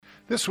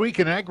This week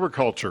in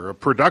agriculture, a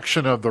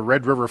production of the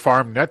Red River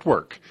Farm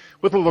Network.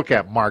 With a look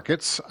at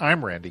markets,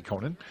 I'm Randy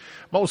Koenen.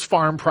 Most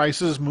farm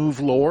prices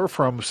move lower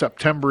from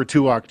September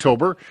to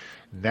October.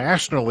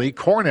 Nationally,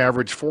 corn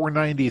averaged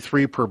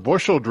 $4.93 per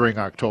bushel during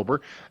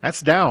October. That's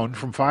down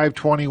from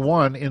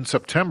 $5.21 in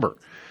September.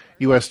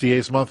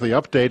 USDA's monthly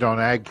update on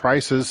ag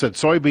prices said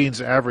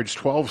soybeans averaged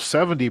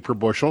 $12.70 per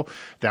bushel,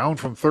 down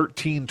from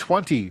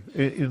 $13.20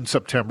 in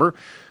September.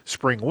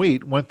 Spring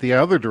wheat went the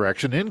other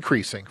direction,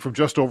 increasing from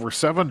just over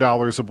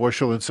 $7 a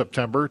bushel in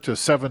September to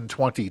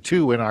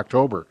 $7.22 in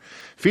October.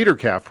 Feeder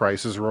calf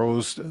prices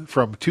rose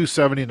from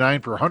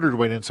 $2.79 per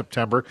hundredweight in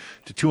September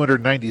to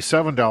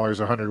 $297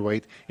 a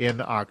hundredweight in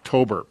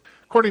October.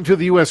 According to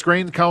the U.S.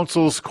 Grain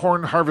Council's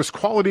Corn Harvest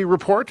Quality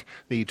Report,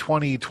 the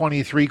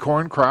 2023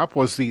 corn crop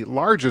was the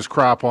largest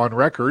crop on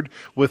record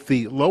with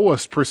the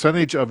lowest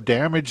percentage of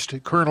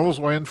damaged kernels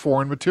and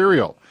foreign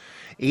material.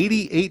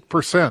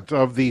 88%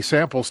 of the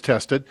samples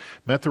tested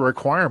met the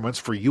requirements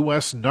for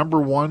U.S. number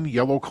 1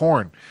 yellow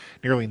corn.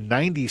 Nearly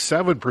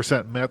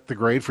 97% met the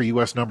grade for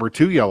U.S. number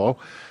 2 yellow.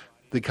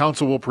 The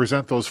council will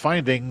present those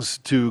findings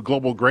to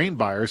global grain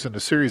buyers in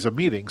a series of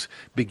meetings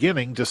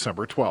beginning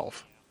December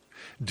 12th.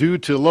 Due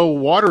to low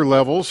water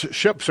levels,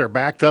 ships are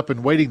backed up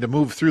and waiting to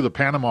move through the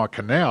Panama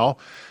Canal.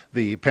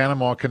 The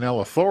Panama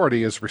Canal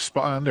Authority is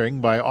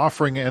responding by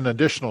offering an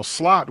additional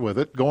slot with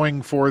it,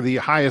 going for the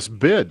highest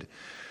bid.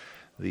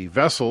 The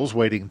vessels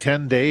waiting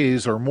 10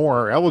 days or more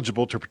are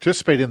eligible to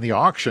participate in the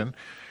auction.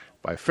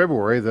 By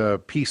February, the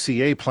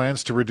PCA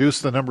plans to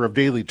reduce the number of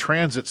daily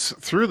transits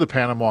through the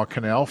Panama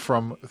Canal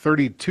from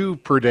 32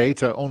 per day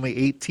to only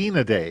 18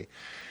 a day.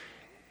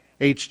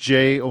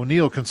 H.J.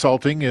 O'Neill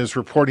Consulting is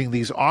reporting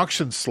these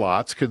auction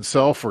slots can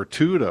sell for $2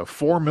 to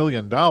 $4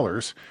 million.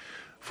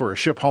 For a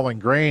ship hauling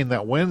grain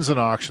that wins an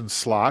auction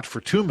slot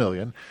for $2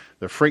 million,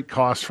 the freight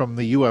cost from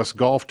the U.S.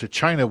 Gulf to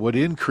China would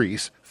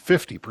increase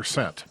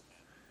 50%.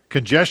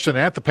 Congestion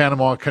at the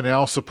Panama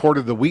Canal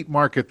supported the wheat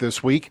market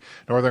this week.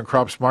 Northern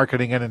Crops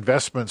Marketing and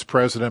Investments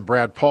President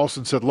Brad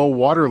Paulson said low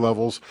water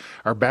levels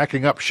are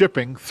backing up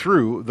shipping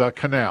through the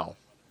canal.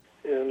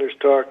 And there's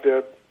talk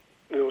that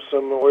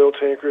some oil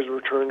tankers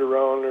were turned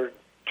around or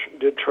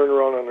did turn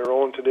around on their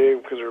own today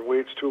because their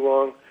wait's too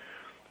long.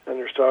 And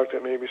there's talk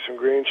that maybe some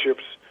grain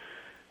ships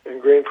and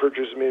grain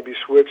purchases may be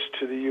switched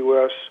to the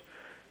U.S.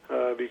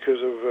 Because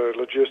of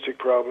logistic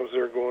problems that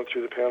are going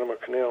through the Panama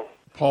Canal.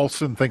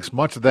 Paulson thinks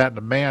much of that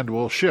demand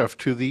will shift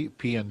to the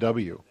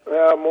PNW.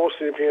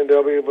 Mostly the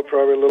PNW, but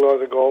probably a little out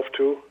of the Gulf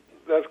too.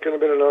 That's kind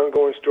of been an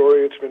ongoing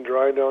story. It's been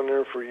dry down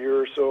there for a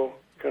year or so,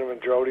 kind of a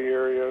droughty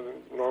area.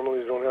 Normally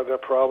you don't have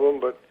that problem,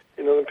 but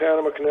the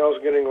Panama Canal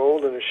is getting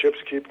old and the ships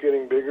keep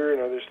getting bigger,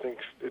 and I just think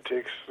it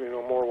takes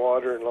more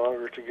water and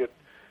longer to get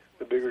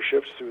the bigger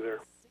ships through there.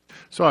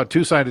 Saw a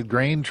two-sided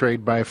grain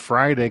trade by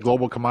Friday.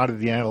 Global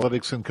Commodity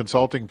Analytics and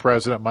Consulting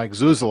President Mike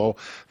Zuzolo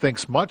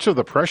thinks much of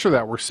the pressure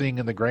that we're seeing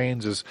in the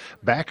grains is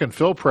back and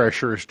fill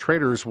pressure as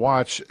traders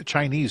watch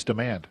Chinese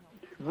demand.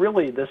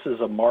 Really, this is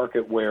a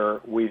market where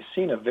we've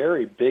seen a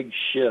very big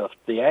shift.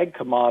 The ag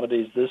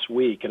commodities this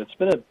week, and it's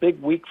been a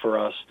big week for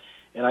us,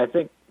 and I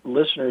think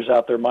listeners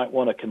out there might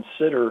want to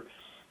consider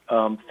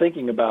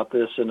thinking about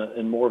this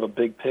in more of a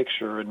big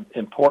picture and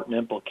important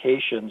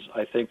implications,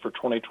 I think, for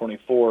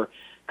 2024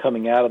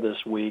 coming out of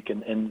this week.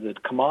 And the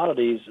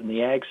commodities in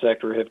the ag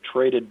sector have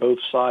traded both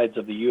sides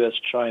of the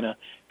U.S.-China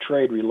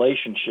trade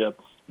relationship.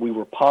 We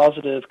were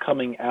positive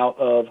coming out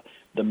of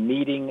the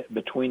meeting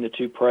between the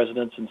two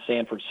presidents in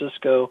San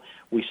Francisco.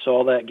 We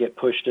saw that get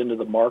pushed into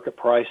the market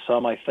price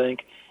some, I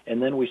think.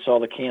 And then we saw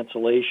the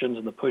cancellations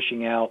and the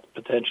pushing out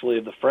potentially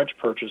of the French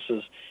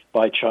purchases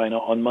by China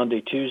on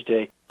Monday,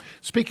 Tuesday.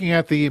 Speaking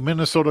at the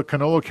Minnesota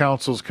Canola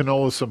Council's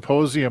Canola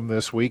Symposium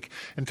this week,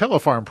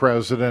 IntelliFarm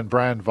President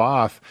Brian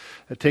Voth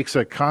takes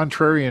a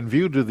contrarian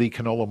view to the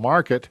canola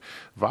market.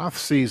 Voth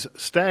sees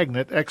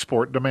stagnant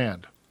export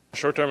demand.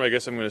 Short term, I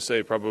guess I'm going to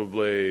say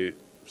probably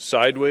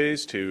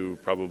sideways to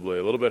probably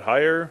a little bit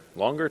higher.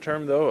 Longer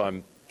term, though,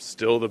 I'm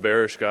still the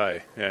bearish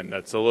guy, and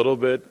that's a little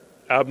bit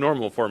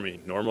abnormal for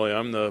me. Normally,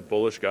 I'm the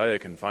bullish guy. I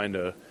can find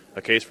a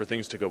case for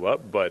things to go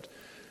up, but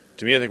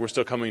to me, I think we're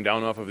still coming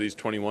down off of these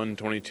 21,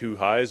 22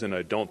 highs, and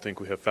I don't think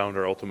we have found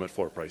our ultimate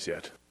floor price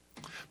yet.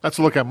 Let's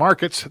look at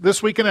markets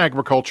this week in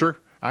agriculture.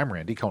 I'm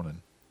Randy Koenen.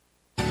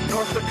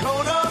 North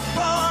Dakota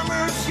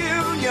Farmers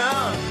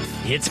Union.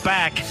 It's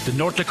back. The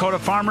North Dakota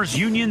Farmers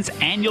Union's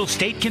annual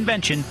state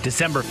convention,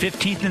 December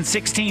 15th and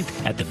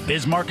 16th at the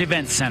Bismarck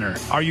Events Center.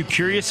 Are you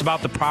curious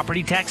about the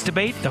property tax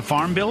debate, the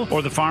farm bill,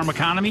 or the farm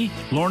economy?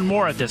 Learn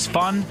more at this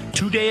fun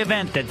two-day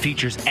event that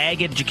features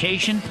ag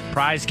education,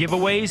 prize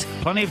giveaways,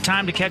 plenty of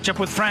time to catch up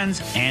with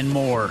friends, and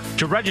more.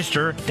 To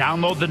register,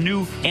 download the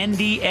new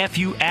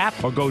NDFU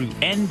app or go to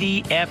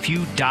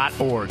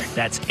ndfu.org.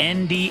 That's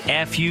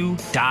ndfu.org.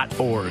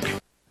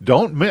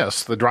 Don't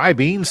miss the dry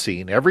bean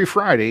scene every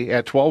Friday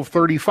at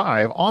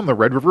 12:35 on the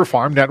Red River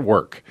Farm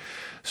Network.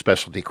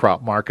 Specialty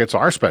crop markets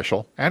are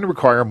special and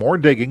require more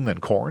digging than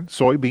corn,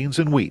 soybeans,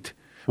 and wheat.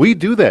 We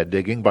do that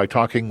digging by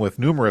talking with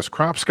numerous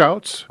crop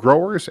scouts,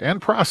 growers, and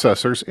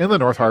processors in the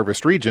North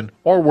Harvest region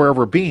or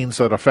wherever beans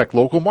that affect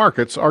local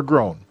markets are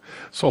grown.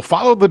 So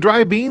follow the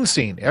dry bean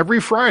scene every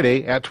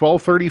Friday at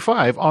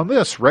 12:35 on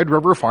this Red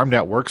River Farm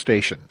Network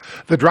station.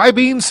 The Dry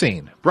Bean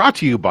Scene, brought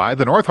to you by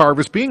the North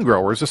Harvest Bean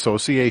Growers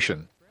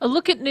Association. A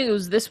look at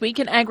news this week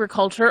in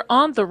agriculture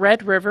on the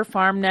Red River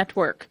Farm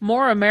Network.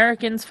 More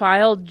Americans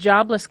filed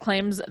jobless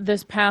claims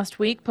this past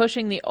week,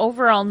 pushing the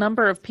overall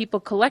number of people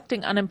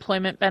collecting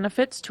unemployment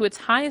benefits to its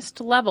highest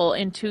level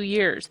in 2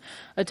 years.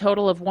 A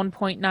total of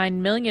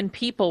 1.9 million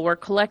people were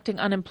collecting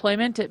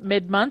unemployment at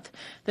mid-month.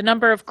 The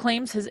number of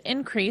claims has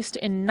increased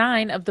in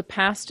 9 of the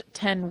past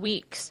 10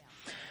 weeks.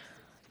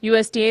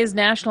 USDA's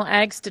National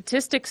Ag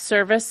Statistics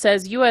Service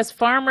says U.S.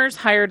 farmers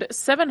hired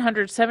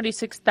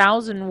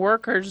 776,000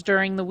 workers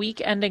during the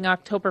week ending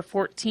October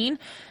 14.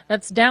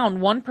 That's down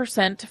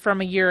 1%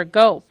 from a year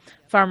ago.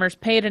 Farmers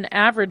paid an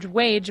average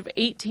wage of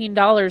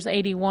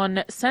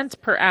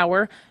 $18.81 per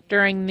hour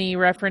during the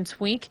reference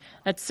week.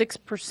 That's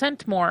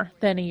 6% more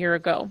than a year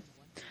ago.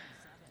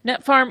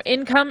 Net farm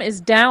income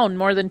is down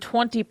more than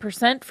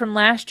 20% from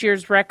last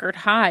year's record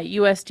high.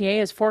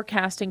 USDA is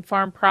forecasting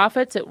farm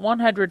profits at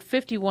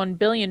 $151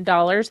 billion,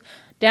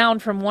 down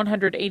from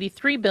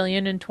 $183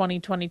 billion in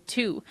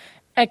 2022.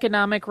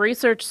 Economic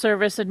Research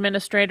Service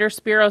Administrator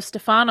Spiro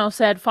Stefano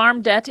said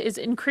farm debt is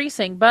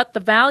increasing, but the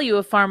value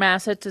of farm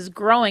assets is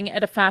growing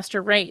at a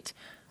faster rate.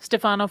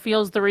 Stefano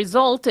feels the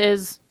result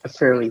is a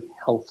fairly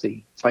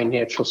healthy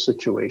financial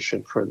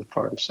situation for the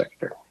farm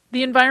sector.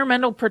 The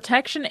Environmental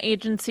Protection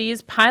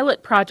Agency's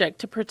pilot project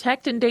to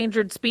protect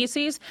endangered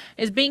species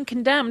is being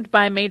condemned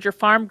by major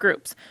farm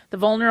groups. The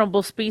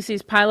Vulnerable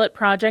Species Pilot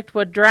Project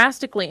would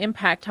drastically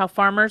impact how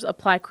farmers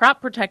apply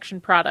crop protection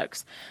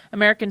products.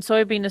 American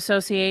Soybean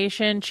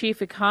Association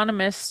Chief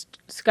Economist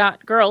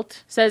Scott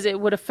Gurlt says it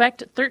would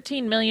affect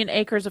 13 million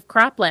acres of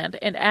cropland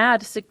and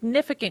add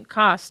significant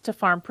costs to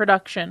farm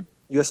production.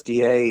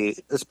 USDA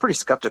is pretty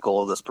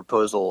skeptical of this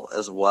proposal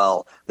as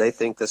well. They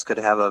think this could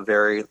have a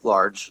very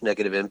large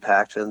negative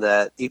impact and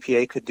that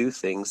EPA could do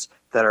things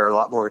that are a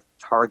lot more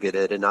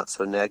targeted and not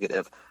so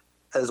negative.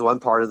 As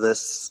one part of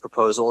this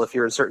proposal, if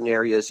you're in certain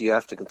areas, you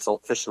have to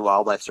consult Fish and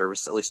Wildlife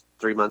Service at least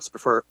 3 months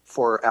before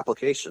for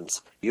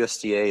applications.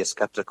 USDA is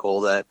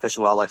skeptical that Fish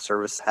and Wildlife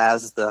Service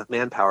has the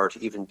manpower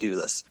to even do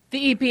this.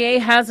 The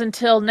EPA has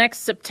until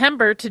next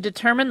September to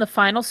determine the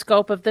final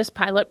scope of this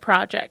pilot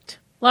project.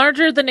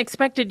 Larger than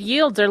expected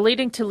yields are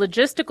leading to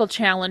logistical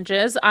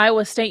challenges.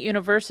 Iowa State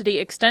University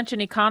Extension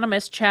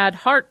economist Chad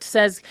Hart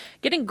says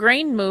getting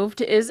grain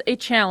moved is a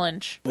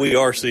challenge. We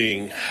are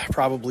seeing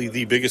probably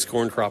the biggest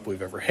corn crop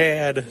we've ever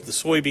had. The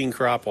soybean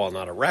crop, while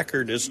not a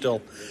record, is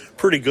still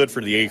pretty good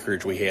for the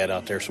acreage we had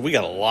out there. So we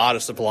got a lot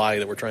of supply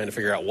that we're trying to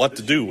figure out what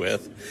to do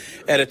with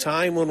at a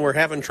time when we're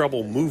having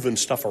trouble moving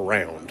stuff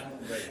around.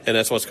 And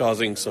that's what's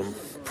causing some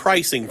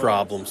pricing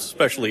problems,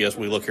 especially as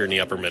we look here in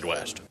the upper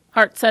Midwest.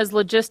 Hart says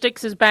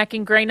logistics is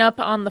backing grain up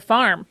on the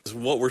farm.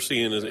 What we're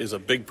seeing is a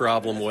big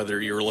problem,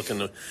 whether you're looking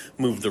to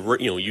move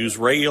use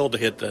rail to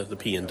hit the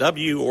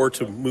PNW or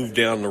to move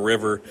down the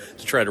river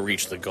to try to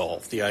reach the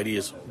Gulf. The idea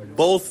is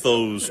both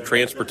those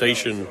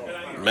transportation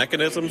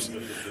mechanisms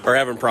are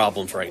having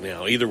problems right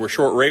now. Either we're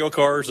short rail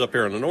cars up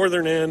here on the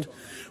northern end,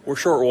 we're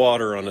short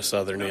water on the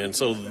southern end.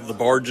 So the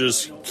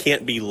barges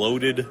can't be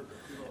loaded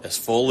as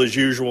full as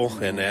usual,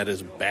 and that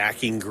is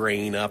backing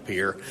grain up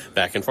here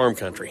back in farm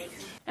country.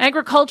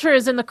 Agriculture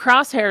is in the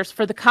crosshairs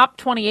for the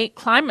COP28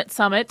 climate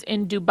summit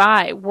in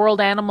Dubai.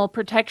 World Animal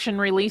Protection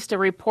released a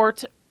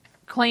report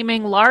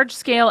claiming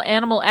large-scale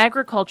animal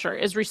agriculture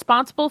is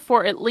responsible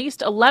for at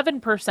least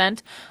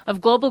 11%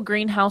 of global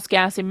greenhouse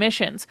gas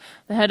emissions.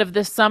 The head of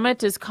this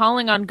summit is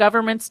calling on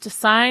governments to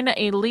sign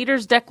a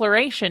leaders'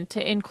 declaration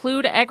to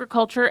include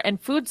agriculture and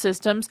food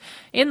systems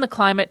in the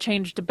climate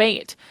change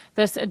debate.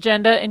 This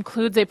agenda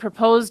includes a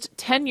proposed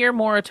 10-year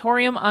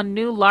moratorium on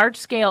new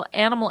large-scale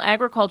animal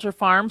agriculture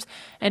farms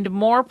and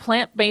more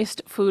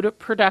plant-based food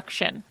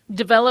production.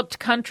 Developed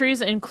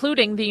countries,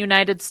 including the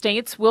United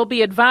States, will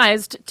be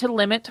advised to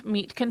limit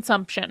meat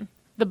consumption.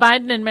 The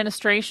Biden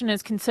administration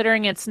is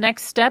considering its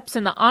next steps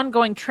in the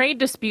ongoing trade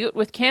dispute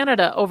with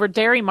Canada over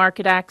dairy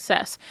market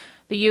access.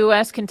 The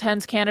U.S.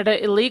 contends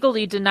Canada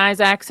illegally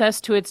denies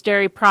access to its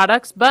dairy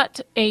products,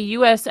 but a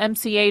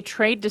USMCA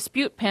trade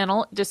dispute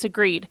panel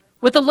disagreed.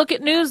 With a look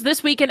at news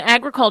this week in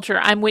agriculture,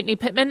 I'm Whitney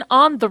Pittman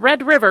on the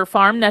Red River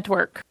Farm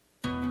Network.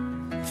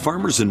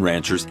 Farmers and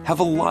ranchers have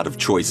a lot of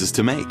choices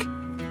to make.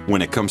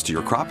 When it comes to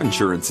your crop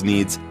insurance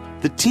needs,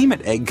 the team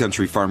at Ag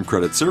Country Farm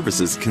Credit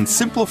Services can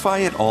simplify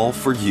it all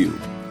for you.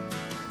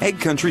 Ag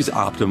Country's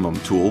Optimum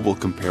tool will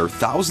compare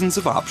thousands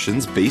of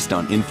options based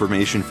on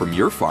information from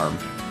your farm,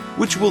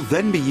 which will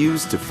then be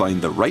used to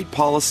find the right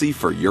policy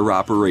for your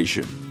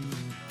operation.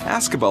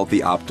 Ask about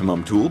the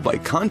Optimum tool by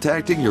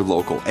contacting your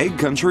local Ag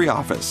Country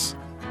office.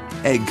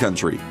 Ag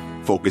Country,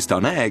 focused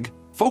on ag,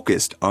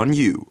 focused on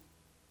you.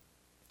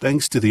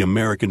 Thanks to the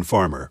American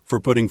farmer for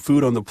putting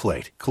food on the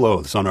plate,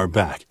 clothes on our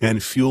back,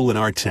 and fuel in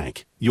our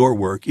tank. Your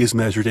work is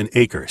measured in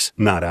acres,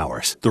 not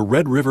hours. The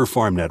Red River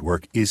Farm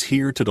Network is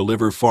here to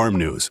deliver farm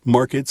news,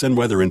 markets, and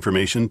weather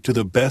information to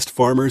the best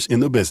farmers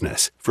in the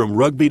business. From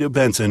Rugby to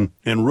Benson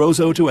and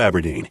Roseau to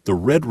Aberdeen, the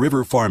Red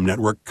River Farm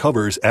Network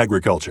covers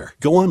agriculture.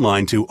 Go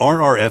online to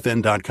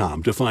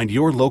rrfn.com to find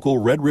your local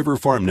Red River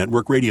Farm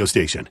Network radio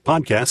station.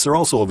 Podcasts are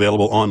also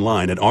available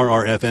online at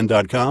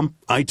rrfn.com,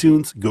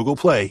 iTunes, Google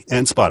Play,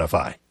 and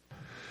Spotify.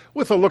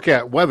 With a look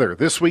at weather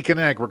this week in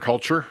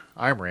agriculture,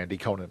 I'm Randy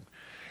Koenen.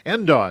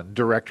 NDON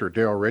Director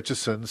Daryl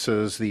Richardson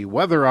says the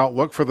weather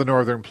outlook for the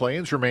Northern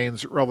Plains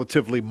remains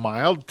relatively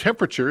mild.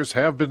 Temperatures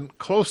have been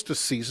close to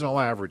seasonal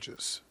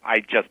averages. I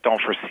just don't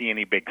foresee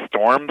any big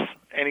storms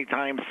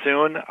anytime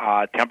soon.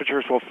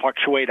 Temperatures will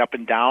fluctuate up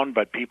and down,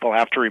 but people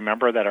have to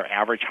remember that our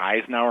average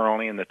highs now are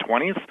only in the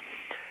 20s,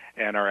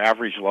 and our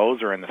average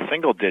lows are in the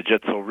single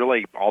digits. So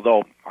really,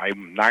 although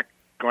I'm not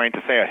going to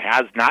say it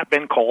has not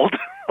been cold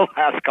the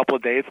last couple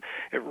of days,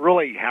 it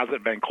really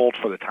hasn't been cold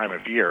for the time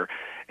of year.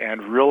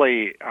 And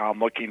really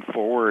looking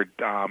forward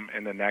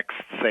in the next,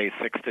 say,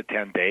 6 to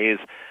 10 days,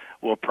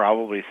 we'll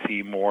probably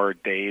see more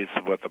days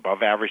with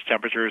above average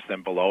temperatures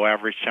than below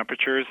average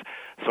temperatures.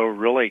 So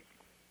really,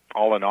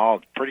 all in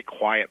all, pretty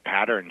quiet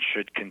pattern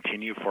should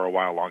continue for a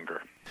while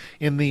longer.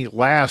 In the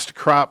last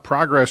crop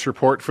progress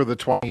report for the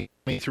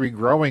 2023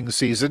 growing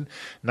season,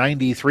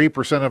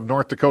 93% of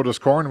North Dakota's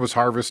corn was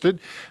harvested.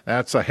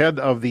 That's ahead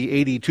of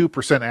the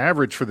 82%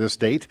 average for this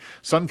date.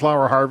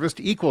 Sunflower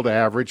harvest equal to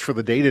average for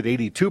the date at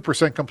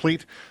 82%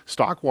 complete.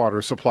 Stock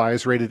water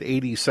supplies rated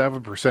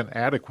 87%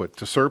 adequate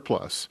to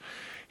surplus.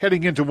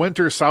 Heading into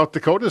winter, South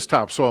Dakota's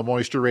topsoil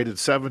moisture rated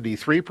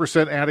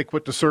 73%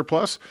 adequate to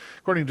surplus.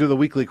 According to the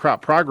weekly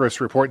crop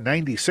progress report,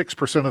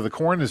 96% of the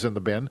corn is in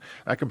the bin.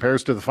 That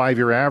compares to the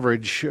 5-year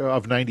average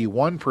of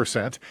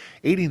 91%.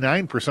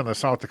 89% of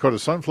South Dakota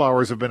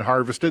sunflowers have been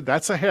harvested.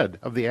 That's ahead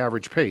of the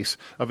average pace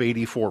of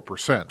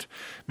 84%.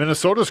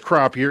 Minnesota's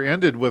crop year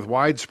ended with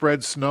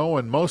widespread snow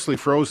and mostly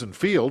frozen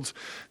fields.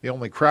 The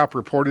only crop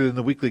reported in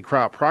the weekly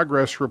crop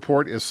progress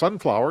report is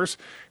sunflowers.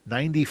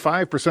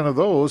 95% of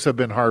those have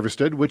been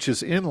harvested, which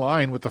is in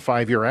line with the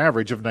 5-year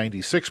average of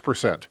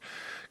 96%.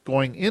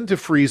 Going into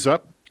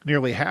freeze-up,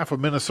 nearly half of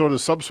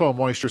Minnesota's subsoil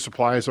moisture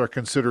supplies are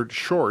considered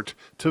short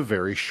to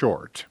very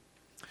short.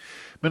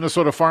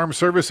 Minnesota Farm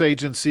Service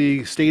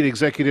Agency State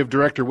Executive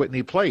Director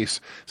Whitney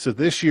Place said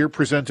this year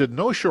presented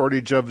no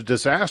shortage of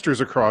disasters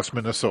across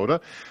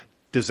Minnesota.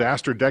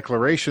 Disaster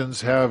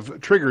declarations have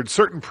triggered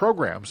certain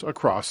programs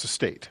across the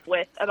state.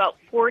 With about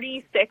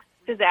 46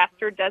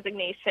 disaster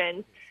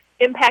designations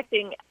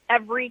impacting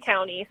every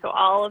county, so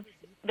all of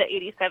the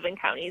 87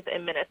 counties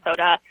in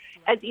Minnesota,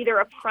 as either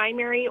a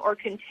primary or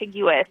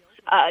contiguous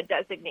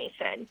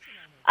designation.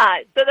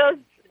 So those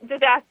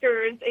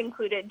disasters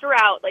included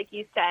drought, like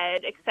you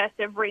said,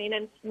 excessive rain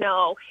and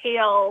snow,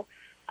 hail,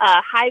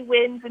 high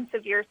winds and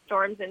severe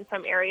storms in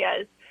some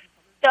areas.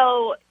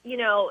 So,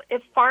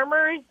 if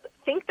farmers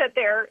think that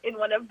they're in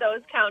one of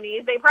those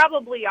counties, they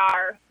probably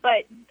are,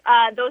 but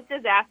those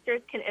disasters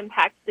can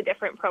impact the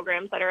different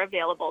programs that are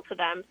available to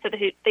them, so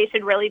they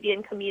should really be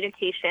in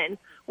communication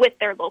with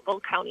their local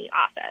county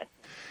office.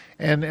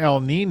 And El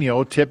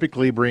Nino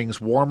typically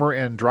brings warmer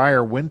and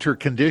drier winter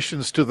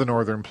conditions to the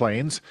Northern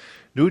Plains.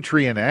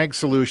 Nutrien Ag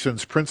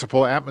Solutions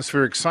Principal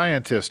Atmospheric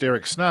Scientist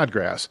Eric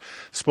Snodgrass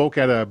spoke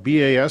at a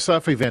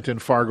BASF event in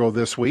Fargo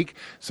this week,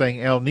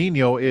 saying El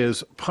Nino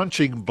is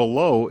punching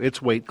below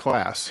its weight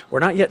class. We're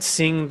not yet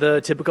seeing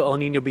the typical El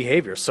Nino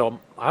behavior,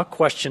 so I'll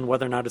question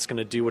whether or not it's going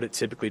to do what it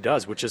typically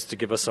does, which is to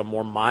give us a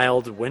more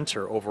mild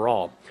winter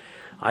overall.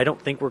 I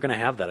don't think we're going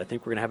to have that. I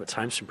think we're going to have at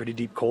times some pretty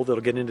deep cold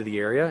that'll get into the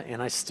area,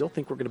 and I still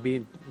think we're going to be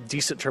in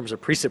decent terms of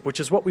precip,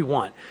 which is what we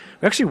want.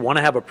 We actually want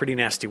to have a pretty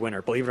nasty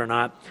winter, believe it or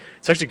not.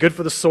 It's actually good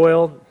for the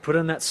soil. Put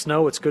in that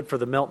snow, it's good for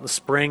the melt in the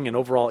spring, and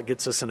overall it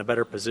gets us in a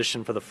better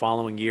position for the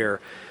following year.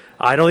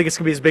 I don't think it's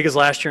going to be as big as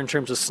last year in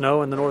terms of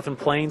snow in the Northern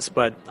Plains,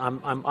 but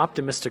I'm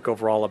optimistic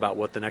overall about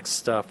what the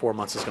next 4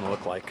 months is going to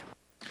look like.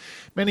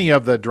 Many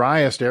of the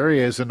driest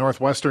areas in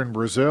northwestern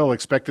Brazil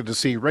expected to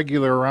see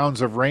regular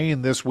rounds of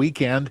rain this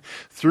weekend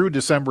through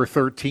December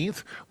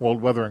 13th.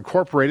 World Weather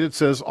Incorporated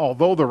says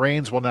although the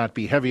rains will not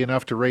be heavy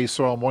enough to raise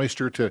soil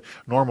moisture to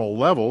normal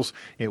levels,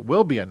 it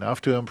will be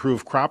enough to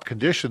improve crop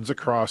conditions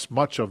across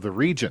much of the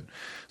region.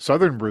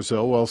 Southern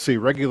Brazil will see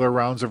regular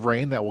rounds of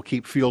rain that will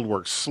keep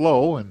fieldwork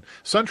slow, and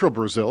central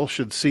Brazil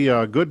should see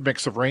a good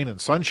mix of rain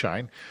and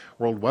sunshine.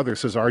 World Weather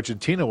says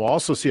Argentina will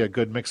also see a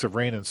good mix of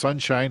rain and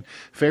sunshine,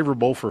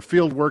 favorable for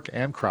fieldwork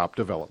and crop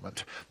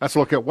development. That's a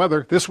look at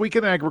weather this week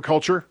in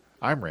agriculture.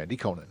 I'm Randy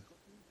Koenen.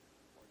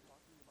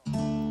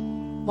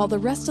 While the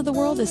rest of the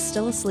world is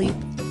still asleep,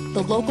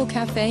 the local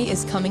cafe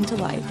is coming to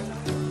life.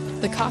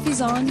 The coffee's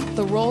on,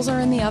 the rolls are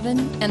in the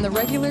oven, and the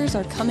regulars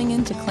are coming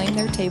in to claim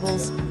their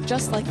tables,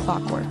 just like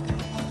clockwork.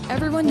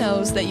 Everyone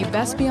knows that you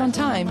best be on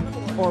time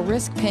or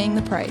risk paying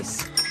the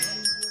price.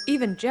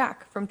 Even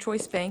Jack from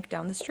Choice Bank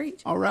down the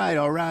street. All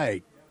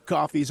right.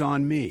 Coffee's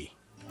on me.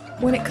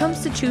 When it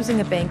comes to choosing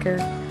a banker,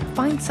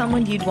 find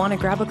someone you'd want to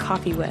grab a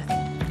coffee with.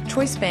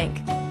 Choice Bank,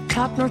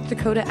 top North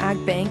Dakota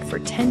ag bank for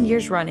 10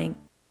 years running.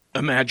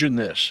 Imagine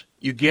this.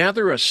 You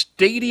gather a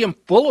stadium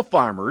full of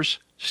farmers,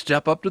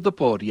 step up to the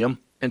podium,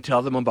 and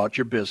tell them about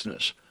your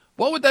business.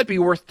 What would that be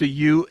worth to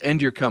you and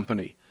your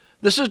company?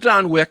 This is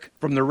Don Wick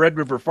from the Red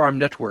River Farm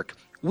Network.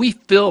 We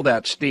fill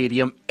that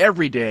stadium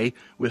every day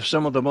with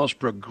some of the most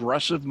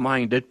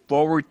progressive-minded,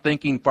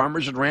 forward-thinking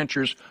farmers and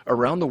ranchers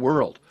around the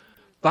world.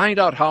 Find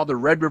out how the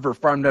Red River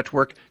Farm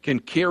Network can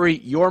carry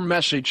your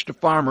message to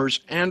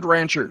farmers and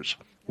ranchers.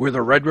 We're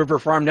the Red River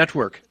Farm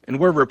Network, and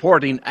we're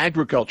reporting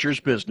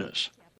agriculture's business.